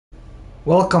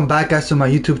Welcome back guys to my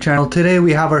YouTube channel. Today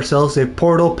we have ourselves a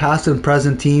Porto past and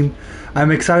present team.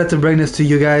 I'm excited to bring this to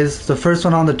you guys. It's the first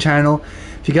one on the channel.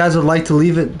 If you guys would like to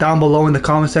leave it down below in the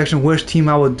comment section which team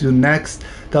I would do next,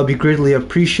 that would be greatly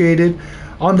appreciated.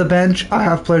 On the bench I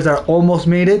have players that almost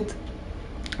made it.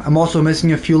 I'm also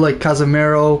missing a few like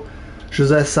Casemiro,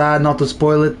 Jose Sa, not to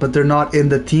spoil it, but they're not in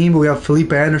the team. But we have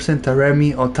Felipe Anderson,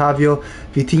 Taremi, Otavio,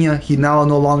 Vitinha. He now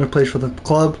no longer plays for the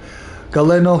club.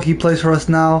 Galeno, he plays for us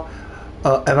now.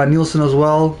 Evan Nielsen as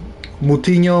well.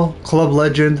 Moutinho, club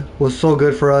legend, was so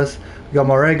good for us. We got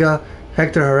Marega,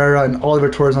 Hector Herrera, and Oliver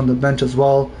Torres on the bench as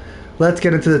well. Let's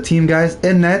get into the team, guys.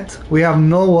 In net, we have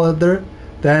no other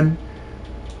than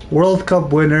World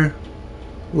Cup winner,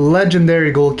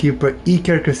 legendary goalkeeper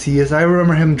Iker Casillas. I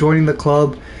remember him joining the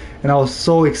club, and I was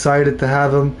so excited to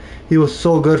have him. He was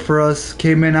so good for us.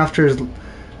 Came in after his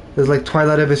like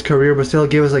twilight of his career, but still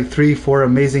gave us like 3-4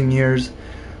 amazing years.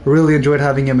 Really enjoyed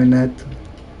having him in net.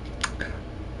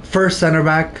 First center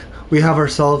back, we have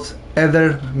ourselves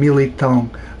Eder Militao.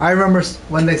 I remember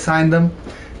when they signed him,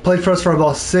 played for us for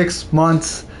about 6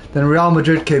 months. Then Real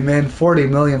Madrid came in, 40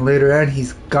 million later, and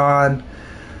he's gone.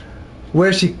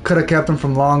 Wish he could have kept him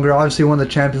from longer. Obviously won the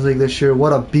Champions League this year.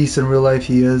 What a beast in real life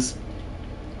he is.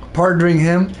 Partnering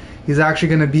him, he's actually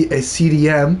going to be a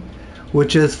CDM,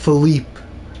 which is Felipe.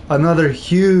 Another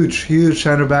huge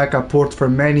center back at Porto for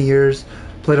many years.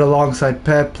 Played alongside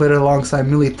Pepe, played alongside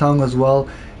Militao as well,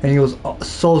 and he was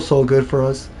so good for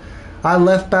us. At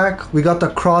left back, we got the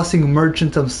crossing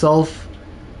merchant himself,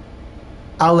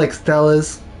 Alex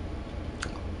Telles.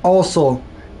 Also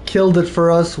killed it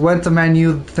for us. Went to Man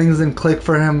U, things didn't click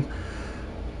for him,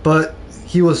 but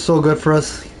he was so good for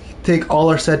us. Take all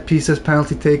our set pieces,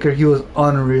 penalty taker. He was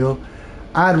unreal.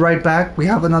 At right back, we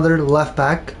have another left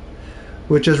back,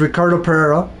 which is Ricardo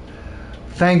Pereira.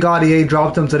 Thank God EA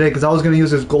dropped him today because I was going to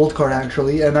use his gold card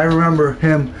actually, and I remember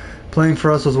him playing for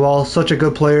us as well. Such a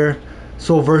good player,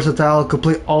 so versatile, could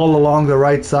play all along the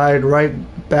right side, right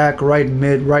back, right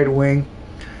mid, right wing.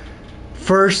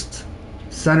 First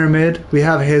center mid, we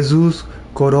have Jesus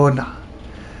Corona.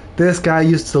 This guy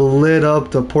used to lit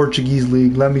up the Portuguese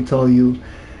league, let me tell you.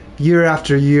 Year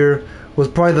after year, was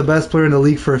probably the best player in the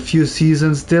league for a few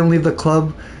seasons. Didn't leave the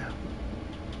club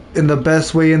in the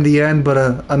best way in the end,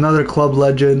 but another club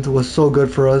legend, was so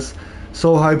good for us.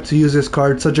 So hyped to use this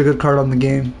card, such a good card on the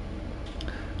game.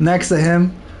 Next to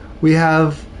him, we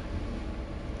have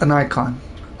an icon,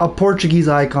 a Portuguese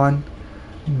icon,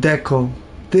 Deco.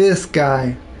 This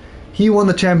guy, he won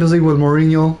the Champions League with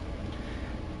Mourinho.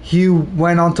 He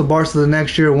went on to Barca the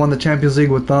next year and won the Champions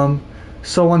League with them.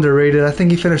 So underrated. I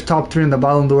think he finished top 3 in the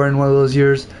Ballon d'Or in one of those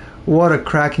years. What a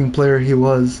cracking player he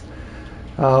was.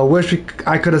 Wish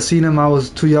I could have seen him. I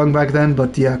was too young back then,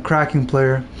 but yeah, cracking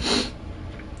player.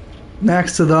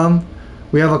 Next to them,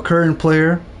 we have a current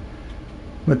player,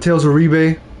 Matheus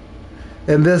Uribe,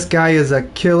 and this guy is a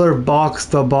killer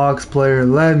box-to-box player.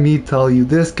 Let me tell you,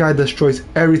 this guy destroys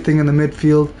everything in the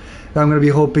midfield, and I'm going to be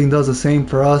hoping does the same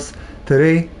for us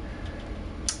today.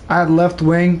 At left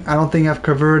wing, I don't think I've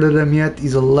converted him yet.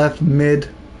 He's a left mid,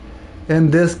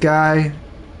 and this guy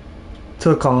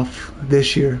took off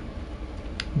this year.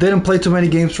 Didn't play too many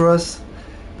games for us.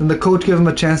 Then the coach gave him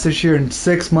a chance this year, and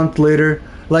 6 months later,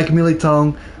 like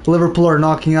Militao, Liverpool are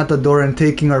knocking at the door and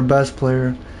taking our best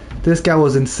player. This guy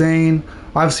was insane.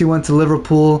 Obviously went to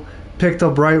Liverpool, picked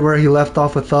up right where he left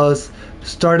off with us,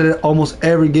 started almost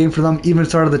every game for them, even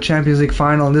started the Champions League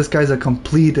final, and this guy's a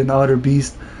complete and utter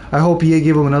beast. I hope EA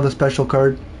gave him another special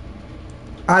card.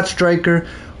 At striker,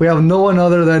 we have no one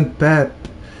other than Pepe.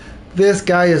 This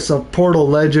guy is a Porto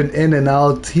legend in and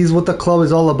out. He's what the club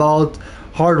is all about.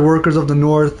 Hard workers of the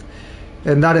north.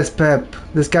 And that is Pep.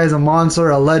 This guy's a monster,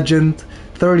 a legend.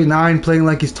 39, playing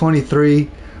like he's 23.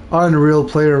 Unreal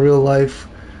player in real life.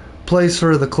 Plays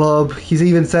for the club. He's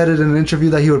even said it in an interview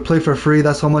that he would play for free.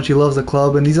 That's how much he loves the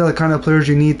club. And these are the kind of players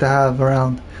you need to have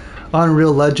around.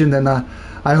 Unreal legend, and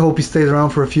I hope he stays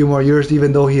around for a few more years,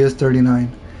 even though he is 39.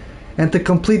 And to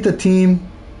complete the team,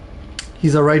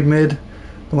 he's a right mid.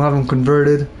 Don't have him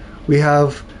converted. We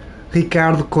have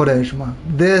Ricardo Quaresma.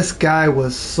 This guy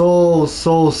was so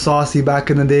saucy back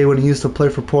in the day when he used to play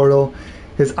for Porto.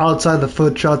 His outside the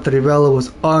foot shot to Rivella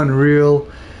was unreal.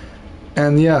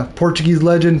 And yeah, Portuguese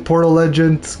legend, Porto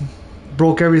legend.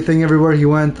 Broke everything everywhere he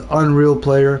went. Unreal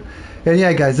player. And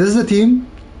yeah, guys, this is the team.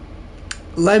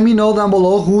 Let me know down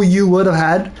below who you would have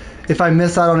had if I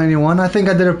missed out on anyone. I think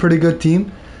I did a pretty good team.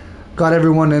 Got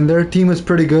everyone in there. Team is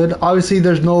pretty good. Obviously,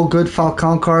 there's no good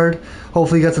Falcon card.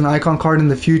 Hopefully, he gets an icon card in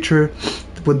the future.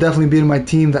 Would definitely be in my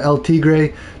team. The El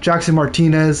Tigre. Jackson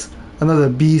Martinez, another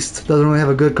beast. Doesn't really have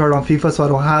a good card on FIFA, so I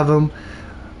don't have him.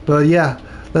 But yeah,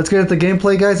 Let's get into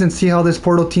gameplay, guys, and see how this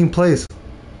Porto team plays.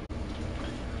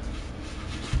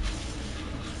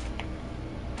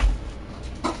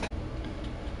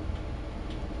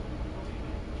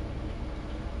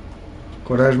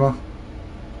 Quaresma,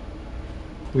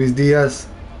 Luis Diaz,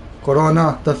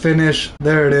 Corona, the finish.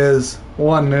 There it is,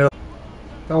 1-0.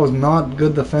 That was not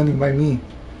good defending by me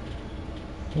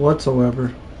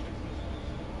whatsoever.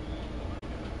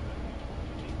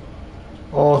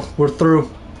 Oh, we're through.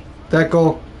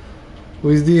 Deco,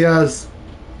 Luis Diaz,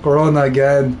 Corona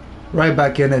again, right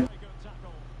back in it.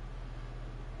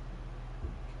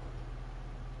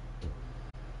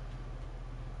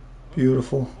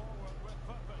 Beautiful.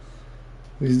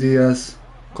 Luis Diaz,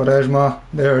 Quaresma,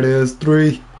 there it is,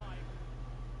 3.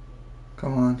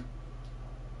 Come on.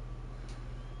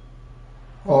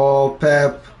 Oh,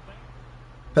 Pep.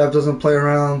 Pep doesn't play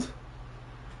around.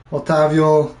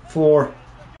 Otavio, 4.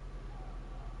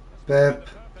 Pep,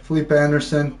 Felipe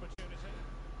Anderson.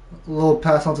 A little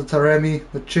pass onto Taremi,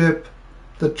 the chip,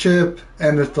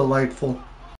 and it's delightful.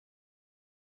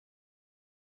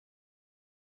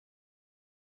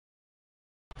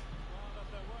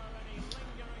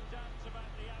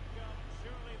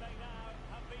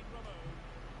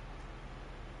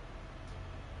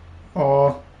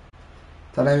 Oh,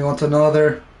 Taremi wants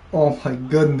another. Oh my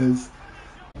goodness.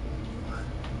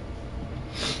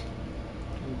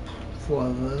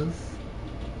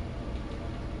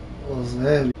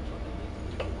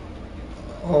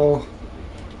 Oh,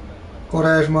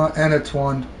 Quaresma, and it's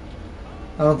 1.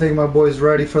 I don't think my boy's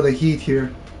ready for the heat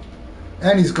here.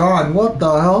 And he's gone. What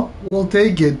the hell? We'll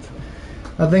take it.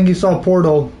 I think he saw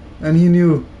Porto and he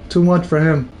knew too much for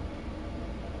him.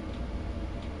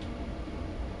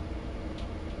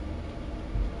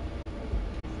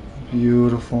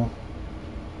 Beautiful.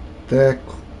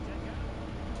 Deco.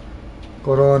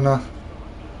 Corona.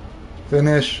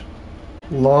 Finish.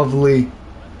 Lovely.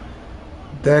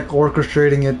 Deck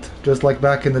orchestrating it just like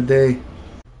back in the day.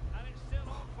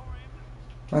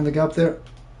 Find the gap there.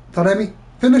 Taremi.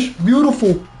 Finish.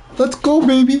 Beautiful. Let's go,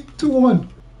 baby. 2-1.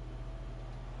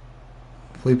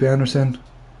 Felipe Anderson.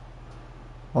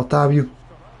 Otavio.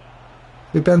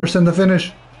 Felipe Anderson, the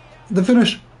finish. The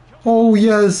finish. Oh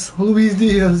yes, Luis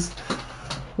Diaz.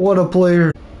 What a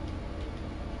player.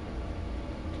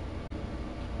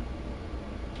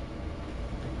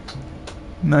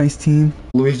 Nice team.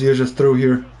 Luis Diaz just threw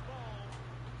here.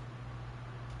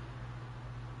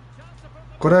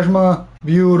 Quaresma,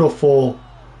 beautiful.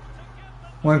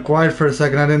 Went quiet for a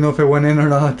second. I didn't know if it went in or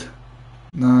not.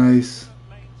 Nice.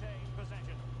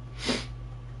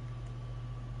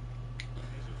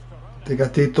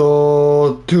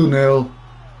 Tegatito, 2-0.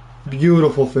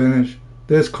 Beautiful finish.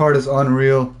 This card is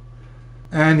unreal.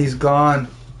 And he's gone.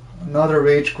 Another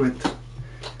rage quit.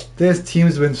 This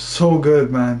team's been so good,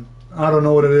 man. I don't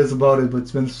know what it is about it, but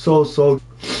it's been so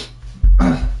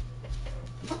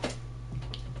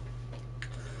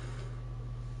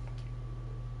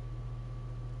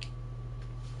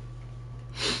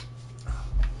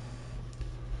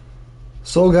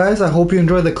So guys, I hope you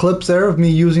enjoyed the clips there of me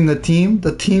using the team.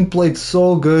 The team played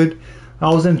so good. I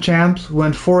was in champs,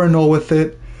 went 4-0 with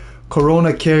it.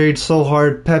 Corona carried so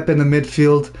hard. Pepe in the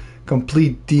midfield,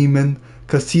 complete demon.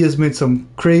 Casillas made some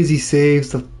crazy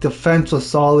saves. The defense was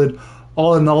solid.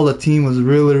 All in all, the team was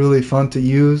really fun to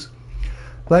use.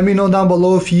 Let me know down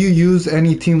below if you use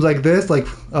any teams like this, like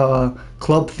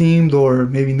club themed or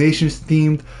maybe nations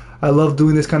themed. I love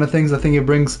doing this kind of things. I think it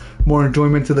brings more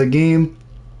enjoyment to the game.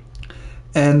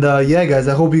 And yeah guys,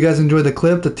 I hope you guys enjoyed the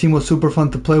clip. The team was super fun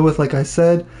to play with, like I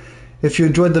said. If you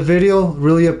enjoyed the video,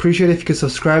 really appreciate it if you could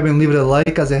subscribe and leave it a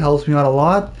like, as it helps me out a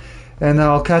lot. And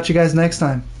I'll catch you guys next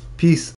time. Peace.